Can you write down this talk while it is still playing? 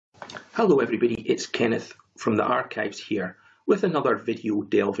Hello everybody, it's Kenneth from the archives here with another video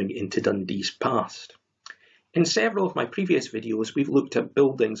delving into Dundee's past. In several of my previous videos we've looked at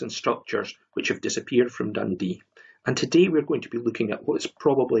buildings and structures which have disappeared from Dundee, and today we're going to be looking at what is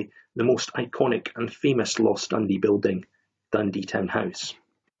probably the most iconic and famous lost Dundee building, Dundee Town House.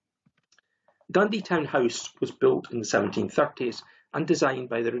 Dundee Town House was built in the 1730s and designed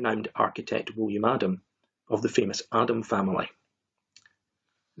by the renowned architect William Adam of the famous Adam family.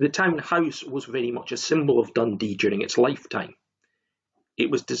 The town house was very much a symbol of Dundee during its lifetime.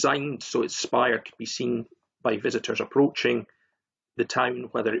 It was designed so its spire could be seen by visitors approaching the town,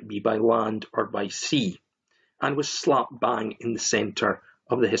 whether it be by land or by sea, and was slap bang in the centre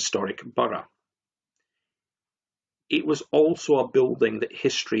of the historic borough. It was also a building that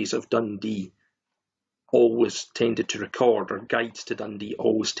histories of Dundee always tended to record, or guides to Dundee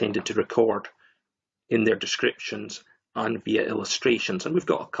always tended to record in their descriptions and via illustrations, and we've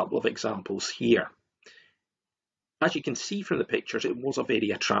got a couple of examples here. As you can see from the pictures, it was a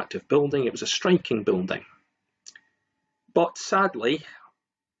very attractive building, it was a striking building. But sadly,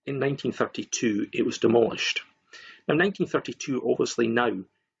 in 1932 it was demolished. Now 1932 obviously now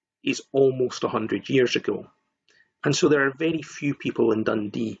is almost 100 years ago, and so there are very few people in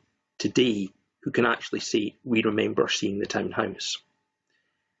Dundee today who can actually say, we remember seeing the town house.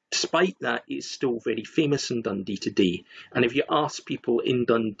 Despite that, it's still very famous in Dundee today, and if you ask people in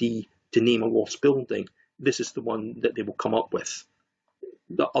Dundee to name a lost building, this is the one that they will come up with.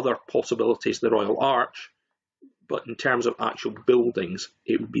 The other possibilities, the Royal Arch, but in terms of actual buildings,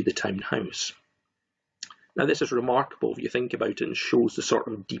 it would be the town house. Now this is remarkable if you think about it and shows the sort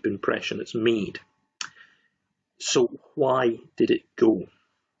of deep impression it's made. So why did it go?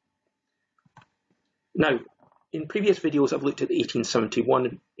 Now, in previous videos I've looked at the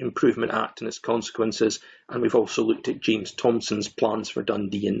 1871 Improvement Act and its consequences, and we've also looked at James Thomson's plans for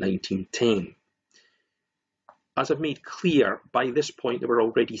Dundee in 1910. As I've made clear, by this point there were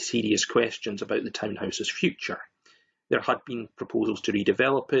already serious questions about the townhouse's future. There had been proposals to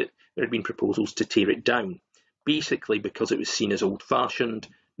redevelop it, there had been proposals to tear it down, basically because it was seen as old-fashioned,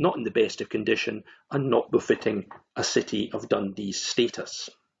 not in the best of condition, and not befitting a city of Dundee's status.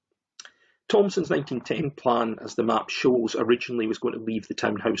 Thomson's 1910 plan, as the map shows, originally was going to leave the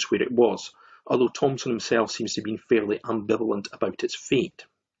townhouse where it was, although Thomson himself seems to have been fairly ambivalent about its fate.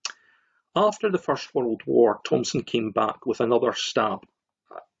 After the First World War, Thomson came back with another stab,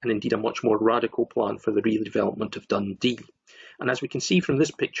 and indeed a much more radical plan for the redevelopment of Dundee. And as we can see from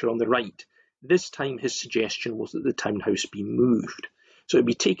this picture on the right, this time his suggestion was that the townhouse be moved. So it would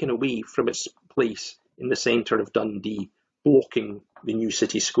be taken away from its place in the centre of Dundee, blocking the new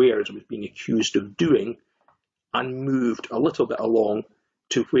city square as it was being accused of doing, and moved a little bit along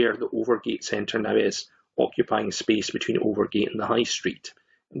to where the Overgate Centre now is, occupying space between Overgate and the High Street,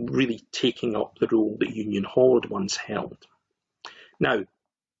 really taking up the role that Union Hall had once held. Now,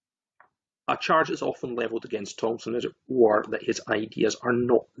 a charge is often levelled against Thomson, as it were, that his ideas are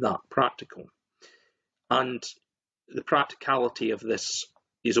not that practical. And the practicality of this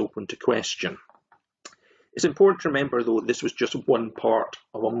is open to question. It's important to remember, though, this was just one part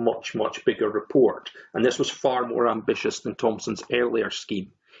of a much, much bigger report, and this was far more ambitious than Thomson's earlier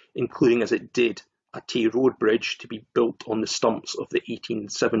scheme, including, as it did, a Tay Road bridge to be built on the stumps of the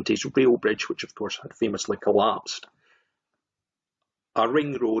 1870s rail bridge, which of course had famously collapsed. A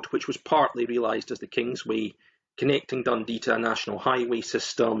ring road, which was partly realised as the Kingsway, connecting Dundee to a national highway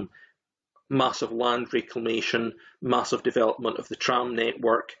system, massive land reclamation, massive development of the tram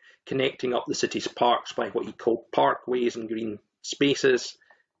network, connecting up the city's parks by what he called parkways and green spaces,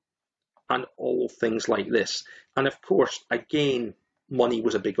 and all things like this. And of course, again, money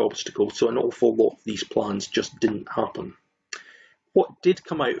was a big obstacle, so an awful lot of these plans just didn't happen. What did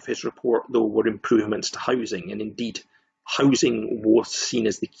come out of his report, though, were improvements to housing, and indeed, housing was seen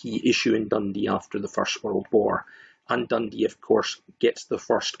as the key issue in Dundee after the First World War, and Dundee, of course, gets the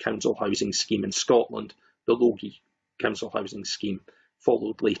first council housing scheme in Scotland, the Logie Council Housing Scheme,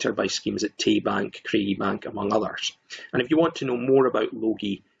 followed later by schemes at Taybank, Craigiebank, among others. And if you want to know more about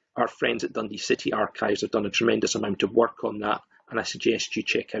Logie, our friends at Dundee City Archives have done a tremendous amount of work on that, and I suggest you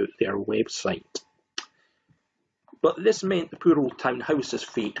check out their website. But this meant the poor old townhouse's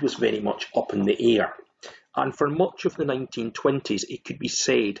fate was very much up in the air. And for much of the 1920s, it could be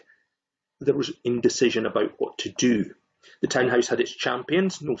said there was indecision about what to do. The townhouse had its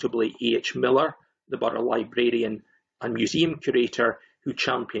champions, notably A.H. Miller, the borough librarian and museum curator, who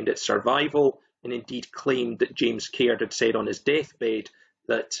championed its survival and indeed claimed that James Caird had said on his deathbed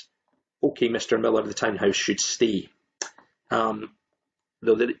that, OK, Mr. Miller, the townhouse should stay, though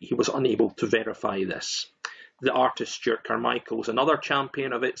that he was unable to verify this. The artist Stuart Carmichael was another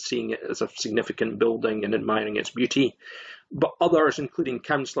champion of it, seeing it as a significant building and admiring its beauty. But others, including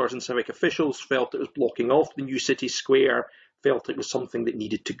councillors and civic officials, felt it was blocking off the new city square, felt it was something that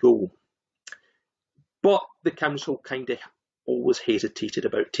needed to go. But the council kind of always hesitated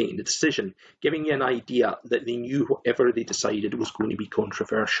about taking the decision, giving you an idea that they knew whatever they decided was going to be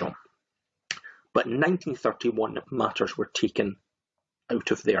controversial. But in 1931, matters were taken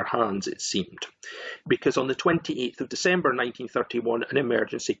out of their hands, it seemed, because on the 28th of December 1931, an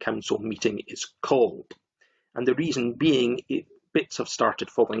emergency council meeting is called. And the reason being, bits have started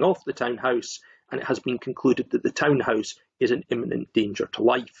falling off the townhouse, and it has been concluded that the townhouse is in imminent danger to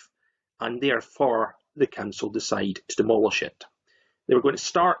life, and therefore the council decide to demolish it. They were going to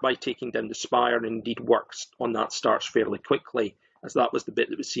start by taking down the spire, and indeed works on that starts fairly quickly, as that was the bit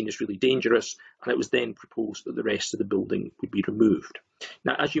that was seen as really dangerous, and it was then proposed that the rest of the building would be removed.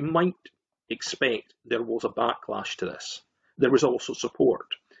 Now, as you might expect, there was a backlash to this. There was also support,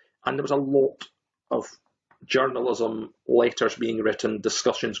 and there was a lot of journalism, letters being written,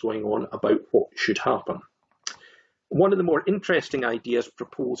 discussions going on about what should happen. One of the more interesting ideas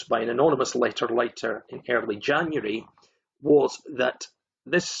proposed by an anonymous letter writer in early January was that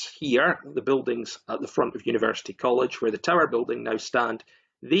this here, the buildings at the front of University College, where the Tower building now stand,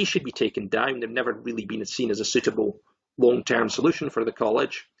 they should be taken down. They've never really been seen as a suitable long-term solution for the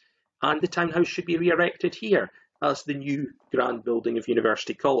college. And the townhouse should be re-erected here as the new grand building of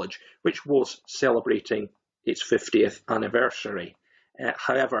University College, which was celebrating its 50th anniversary.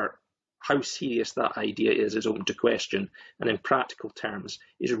 However, how serious that idea is open to question, and in practical terms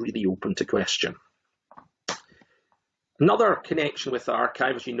is really open to question. Another connection with the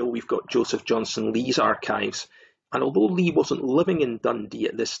archive, as you know, we've got Joseph Johnson Lee's archives, and although Lee wasn't living in Dundee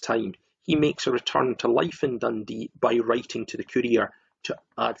at this time, he makes a return to life in Dundee by writing to the Courier to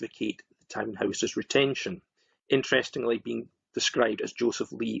advocate the townhouse's retention. Interestingly, being described as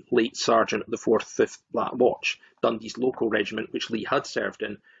Joseph Lee, late Sergeant of the 4th 5th Black Watch, Dundee's local regiment, which Lee had served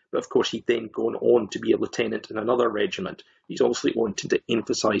in, but of course he'd then gone on to be a lieutenant in another regiment. He's obviously wanted to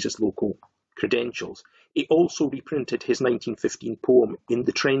emphasise his local credentials. He also reprinted his 1915 poem In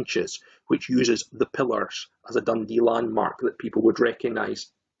the Trenches, which uses the pillars as a Dundee landmark that people would recognise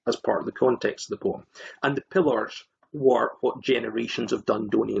as part of the context of the poem. And the pillars were what generations of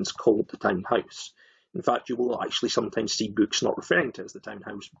Dundonians called the townhouse. In fact, you will actually sometimes see books not referring to it as the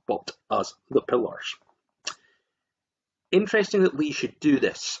townhouse, but as the pillars. Interesting that Lee should do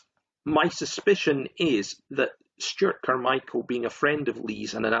this. My suspicion is that Stuart Carmichael, being a friend of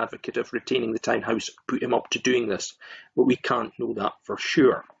Lee's and an advocate of retaining the townhouse, put him up to doing this, but we can't know that for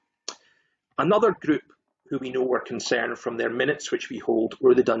sure. Another group who we know were concerned from their minutes which we hold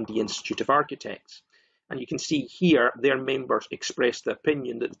were the Dundee Institute of Architects. And you can see here their members expressed the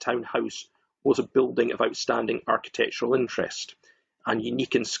opinion that the townhouse was a building of outstanding architectural interest and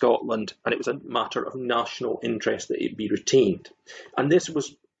unique in Scotland, and it was a matter of national interest that it be retained. And this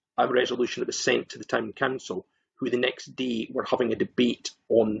was a resolution that was sent to the Town Council, who the next day were having a debate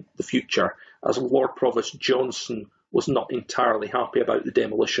on the future, as Lord Provost Johnson was not entirely happy about the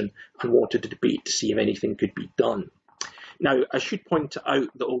demolition and wanted a debate to see if anything could be done. Now, I should point out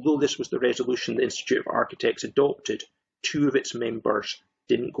that although this was the resolution the Institute of Architects adopted, 2 of its members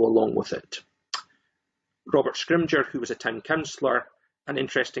didn't go along with it. Robert Scrimger, who was a town councillor, and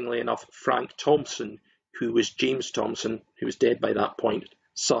interestingly enough, Frank Thompson, who was James Thompson, who was dead by that point,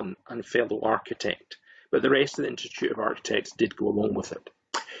 son and fellow architect. But the rest of the Institute of Architects did go along with it.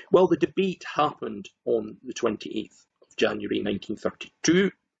 Well, the debate happened on the 28th of January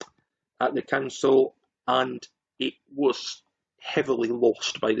 1932 at the council, and it was heavily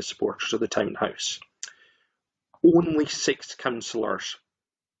lost by the supporters of the townhouse. Only 6 councillors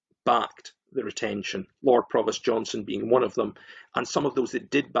backed the retention, Lord Provost Johnson being one of them, and some of those that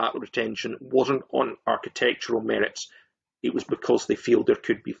did back the retention wasn't on architectural merits, it was because they feel there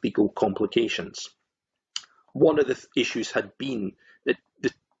could be legal complications. One of the issues had been that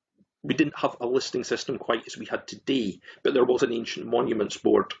we didn't have a listing system quite as we had today, but there was an Ancient Monuments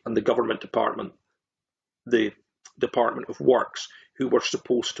Board and the Government Department, the Department of Works, who were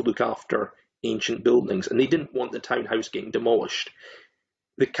supposed to look after ancient buildings, and they didn't want the townhouse getting demolished.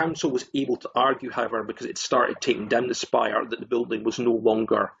 The council was able to argue, however, because it started taking down the spire, that the building was no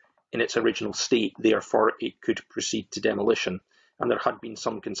longer in its original state, therefore it could proceed to demolition. And there had been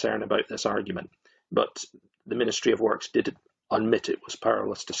some concern about this argument, but the Ministry of Works did admit it was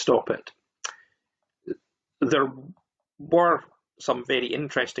powerless to stop it. There were some very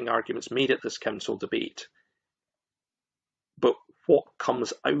interesting arguments made at this council debate, but what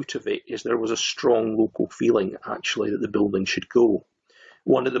comes out of it is there was a strong local feeling, actually, that the building should go.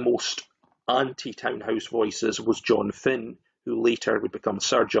 One of the most anti-townhouse voices was John Finn, who later would become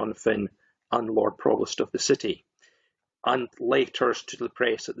Sir John Finn and Lord Provost of the city. And letters to the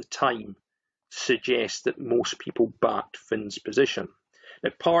press at the time suggest that most people backed Finn's position.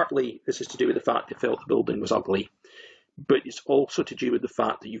 Now, partly this is to do with the fact they felt the building was ugly, but it's also to do with the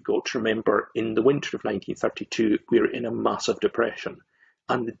fact that you've got to remember in the winter of 1932, we were in a massive depression,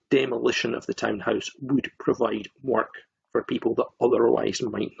 and the demolition of the townhouse would provide work for people that otherwise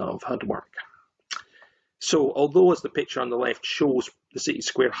might not have had work. So although, as the picture on the left shows, the city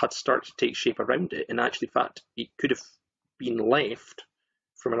square had started to take shape around it, in actual fact, it could have been left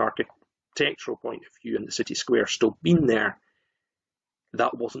from an architectural point of view and the city square still been there,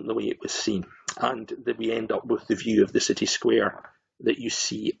 that wasn't the way it was seen. And that we end up with the view of the city square that you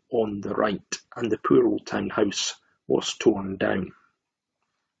see on the right, and the poor old townhouse was torn down.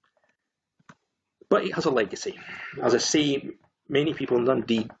 But it has a legacy. As I say, many people in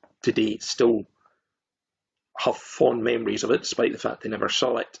Dundee today still have fond memories of it, despite the fact they never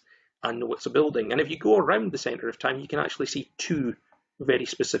saw it, and know it's a building. And if you go around the centre of town, you can actually see two very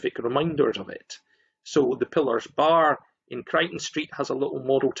specific reminders of it. So the Pillars Bar in Crichton Street has a little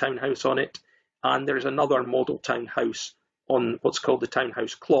model townhouse on it, and there's another model townhouse on what's called the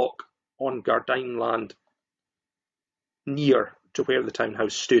Townhouse Clock on Gardyne land, near to where the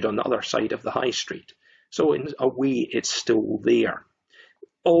townhouse stood on the other side of the High Street. So in a way, it's still there.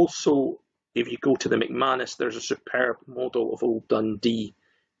 Also, if you go to the McManus, there's a superb model of Old Dundee,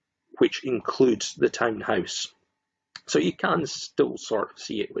 which includes the townhouse. So you can still sort of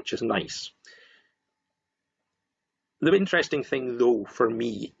see it, which is nice. The interesting thing, though, for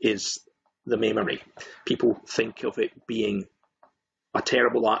me, is the memory. People think of it being a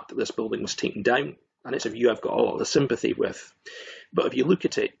terrible act that this building was taken down, and it's a view I've got a lot of sympathy with. But if you look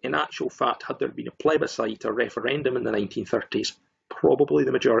at it, in actual fact, had there been a plebiscite or referendum in the 1930s, probably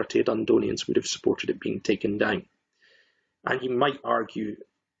the majority of Dundonians would have supported it being taken down. And you might argue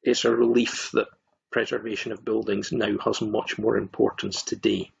it's a relief that preservation of buildings now has much more importance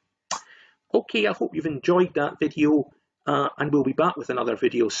today. Okay, I hope you've enjoyed that video, and we'll be back with another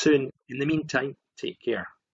video soon. In the meantime, take care.